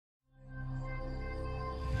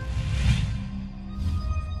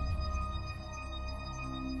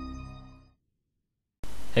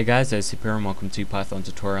Hey guys, it's Super and welcome to Python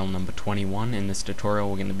tutorial number 21. In this tutorial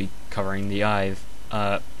we're going to be covering the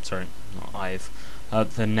the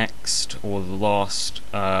next or the last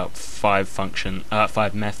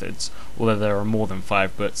five methods, although there are more than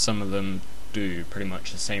five, but some of them do pretty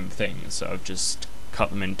much the same thing, so I've just cut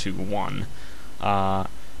them into one. But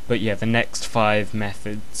yeah, the next five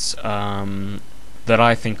methods that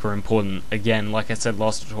I think are important, again, like I said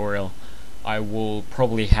last tutorial, I will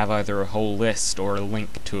probably have either a whole list or a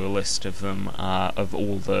link to a list of them, of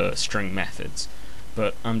all the string methods.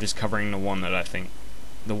 But I'm just covering the ones that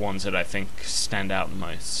I think stand out the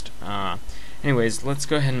most. Anyways, let's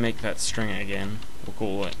go ahead and make that string again. We'll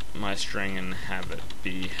call it my string and have it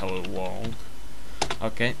be hello world.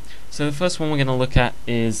 Okay, so the first one we're going to look at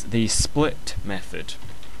is the split method.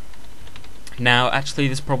 Now, actually,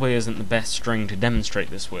 this probably isn't the best string to demonstrate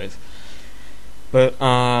this with. But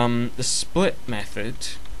the split method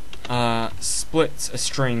splits a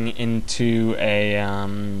string into a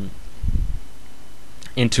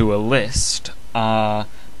list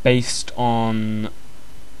based on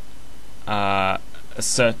a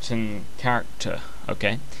certain character.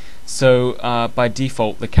 Okay, so by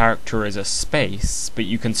default the character is a space, but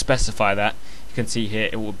you can specify that. You can see here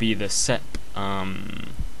it will be the sep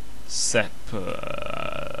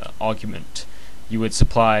argument. You would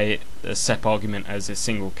supply a sep argument as a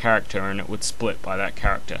single character and it would split by that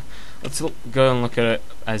character. Let's go and look at it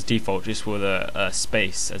as default, just with a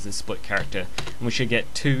space as a split character, and we should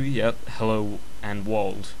get two, hello and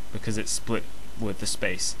world, because it's split with the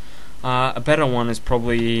space. A better one is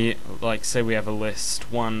probably, like, say we have a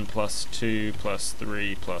list 1 plus 2 plus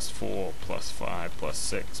 3 plus 4 plus 5 plus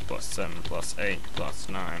 6 plus 7 plus 8 plus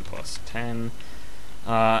 9 plus 10,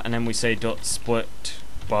 and then we say dot split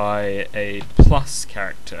by a plus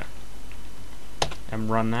character and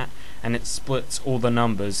run that, and it splits all the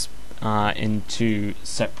numbers into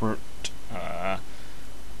separate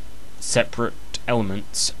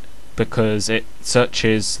elements, because it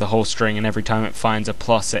searches the whole string, and every time it finds a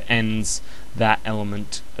plus it ends that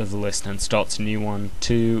element of the list and starts a new one.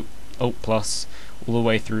 2 alt plus all the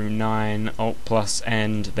way through 9 alt plus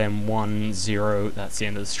end, then 1 0, that's the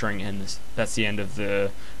end of the string, and that's the end of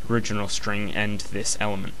the original string, and this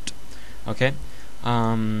element. Okay,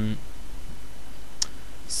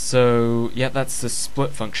 so yeah, that's the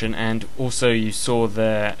split function. And also you saw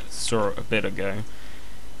a bit ago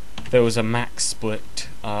there was a max split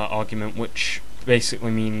argument, which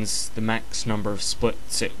basically means the max number of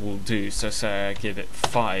splits it will do. So say I give it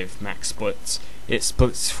 5 max splits, it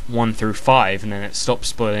splits 1 through 5 and then it stops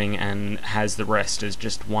splitting and has the rest as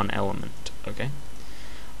just one element. Okay,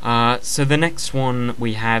 so the next one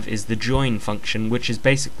we have is the join function, which is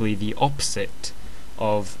basically the opposite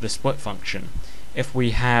of the split function. If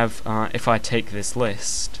we have, if I take this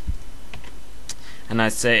list and I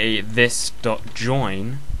say this dot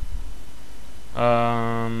join,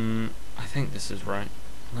 I think this is right.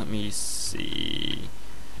 Let me see.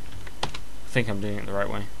 I think I'm doing it the right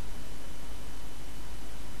way.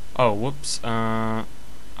 Oh, whoops.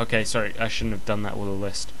 Okay, sorry, I shouldn't have done that with a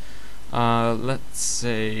list. Let's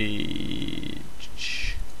say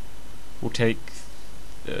we'll take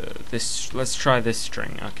this. Let's try this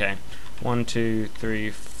string. Okay, 1 2 3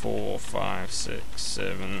 4 5 6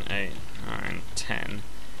 7 8 9 10. And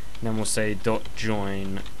then we'll say dot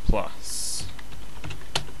join plus.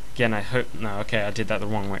 Again, I hope no. Okay, I did that the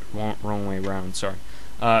wrong way around. Sorry.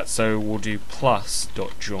 So we'll do plus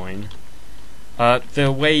dot join.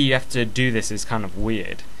 The way you have to do this is kind of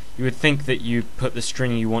weird. You would think that you put the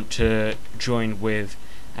string you want to join with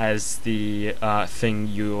as the thing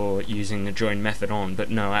you're using the join method on, but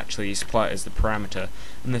no, actually you supply it as the parameter,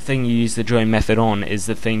 and the thing you use the join method on is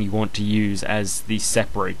the thing you want to use as the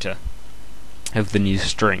separator of the new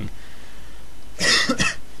string.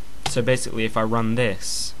 So basically, if I run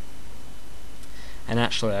this, and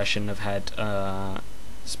actually I shouldn't have had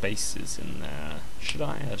spaces in there, should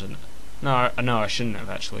I? I don't know. No, I shouldn't have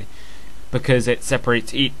actually, because it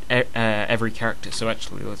separates every character. So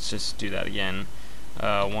actually, let's just do that again.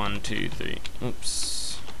 1 2 3.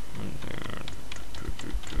 Oops.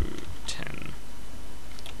 10.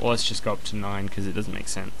 Well, let's just go up to 9 because it doesn't make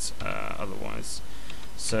sense otherwise.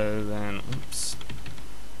 So then, oops.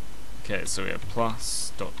 Okay, so we have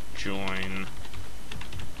plus dot join,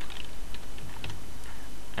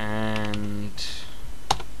 and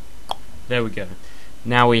there we go.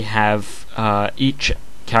 Now we have each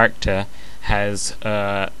character has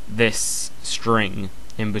this string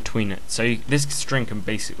in between it. So this string can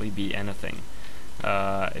basically be anything.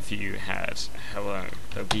 If you had hello,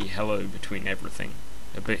 there would be hello between everything,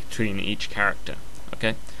 between each character.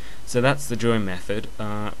 Okay, so that's the join method.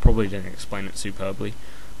 Probably didn't explain it superbly.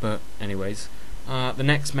 But anyways, the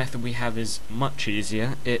next method we have is much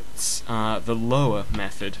easier. It's the lower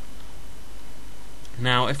method.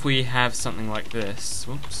 Now if we have something like this,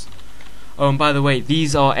 whoops. Oh, and by the way,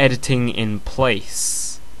 these are editing in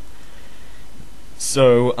place.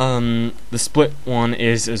 So the split one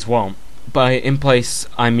is as well. By in place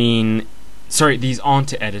I mean, sorry, these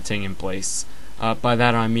aren't editing in place. By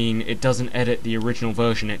that I mean it doesn't edit the original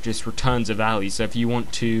version, it just returns a value. So if you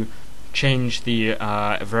want to change the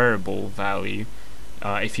variable value,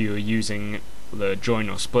 if you are using the join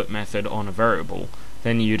or split method on a variable,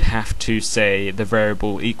 then you'd have to say the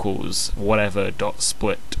variable equals whatever dot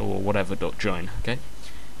split or whatever dot join. Okay.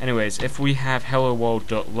 Anyways, if we have hello world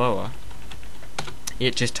dot lower,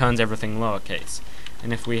 it just turns everything lowercase.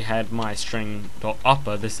 And if we had my string dot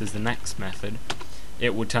upper, this is the next method,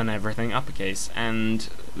 it would turn everything uppercase. And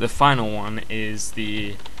the final one is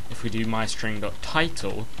if we do my string dot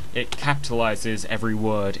title, it capitalizes every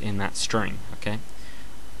word in that string. Okay.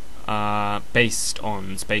 Based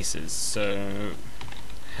on spaces. So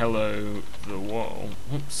hello the world.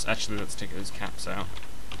 Whoops. Actually, let's take those caps out.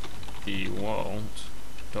 The world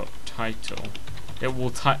dot title. It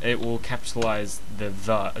will capitalize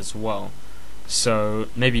the as well. So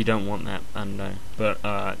maybe you don't want that. I don't know, but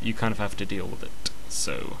you kind of have to deal with it.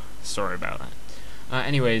 So sorry about that.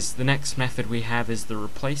 Anyways, the next method we have is the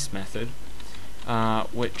replace method,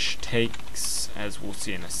 which takes, as we'll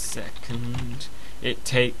see in a second, it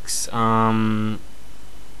takes the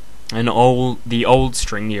old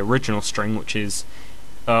string, the original string, which is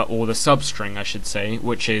or the substring I should say,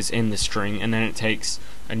 which is in the string, and then it takes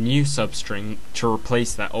a new substring to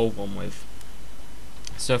replace that old one with.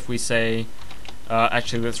 So if we say,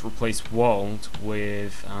 actually let's replace world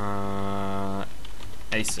with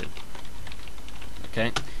acid,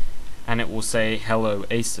 okay, and it will say hello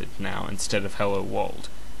acid now instead of hello world.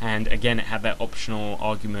 And again, it had that optional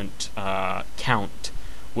argument count,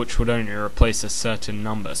 which would only replace a certain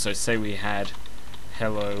number. So say we had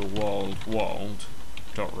hello world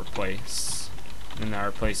dot replace, and I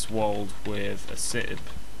replace world with a sib,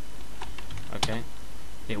 okay,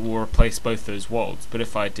 it will replace both those worlds. But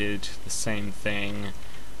if I did the same thing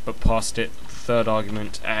but passed it the third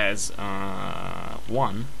argument as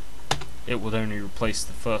 1, it would only replace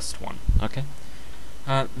the first one. Okay.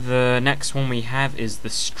 The next one we have is the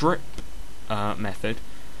strip method.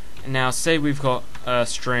 Now say we've got a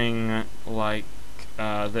string like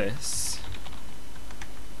this.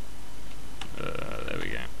 There we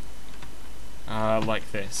go.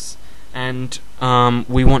 Like this. And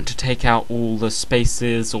we want to take out all the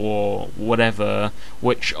spaces or whatever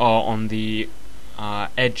which are on the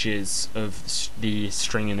edges of the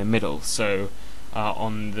string in the middle. So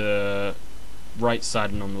on the right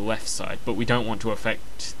side and on the left side, but we don't want to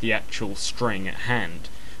affect the actual string at hand.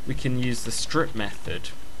 We can use the strip method.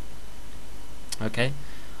 Okay,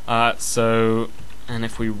 so, and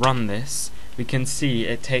if we run this, we can see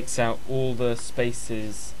it takes out all the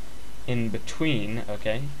spaces in between,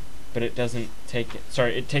 okay, but it doesn't take it,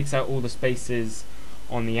 sorry, it takes out all the spaces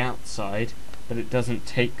on the outside, but it doesn't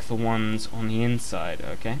take the ones on the inside,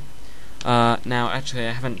 okay. Now actually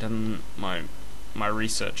I haven't done my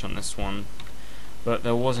research on this one, but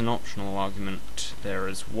there was an optional argument there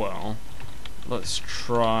as well. Let's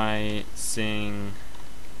try seeing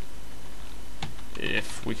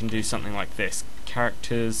if we can do something like this.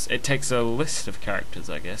 Characters, it takes a list of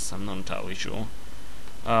characters, I guess, I'm not entirely sure.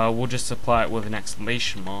 We'll just apply it with an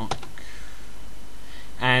exclamation mark.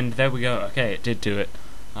 And there we go, okay, it did do it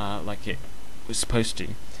like it was supposed to.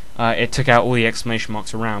 It took out all the exclamation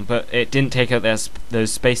marks around, but it didn't take out those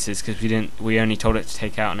spaces because we only told it to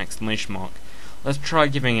take out an exclamation mark. Let's try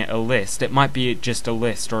giving it a list. It might be just a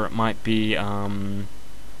list, or it might be a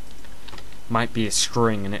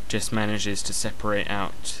string, and it just manages to separate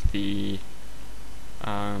out the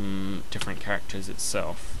different characters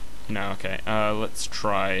itself. No, okay. Let's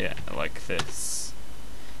try it like this.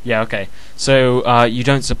 Yeah, okay. So you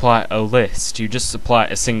don't supply a list; you just supply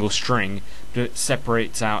a single string that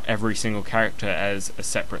separates out every single character as a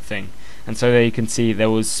separate thing. And so there you can see there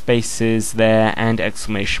was spaces there and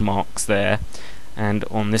exclamation marks there, and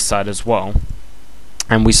on this side as well.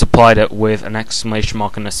 And we supplied it with an exclamation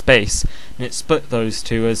mark and a space, and it split those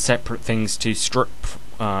two as separate things to strip,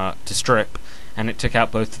 and it took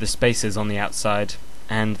out both the spaces on the outside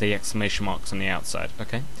and the exclamation marks on the outside.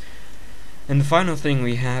 Okay. And the final thing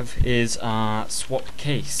we have is swap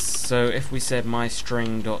case. So if we said my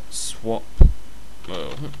string dot swap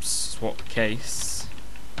case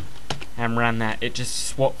and ran that, it just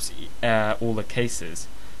swaps all the cases.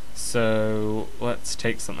 So let's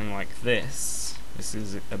take something like this. This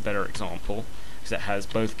is a better example because it has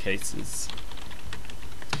both cases.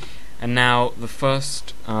 And now the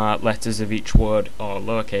first letters of each word are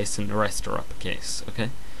lowercase and the rest are uppercase, okay?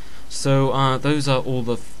 So those are all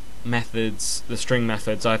the methods, the string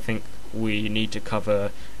methods I think we need to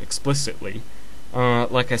cover explicitly.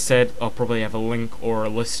 Like I said, I'll probably have a link or a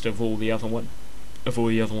list of all the other ones,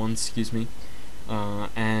 excuse me.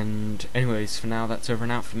 And anyways, for now that's over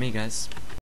and out for me, guys.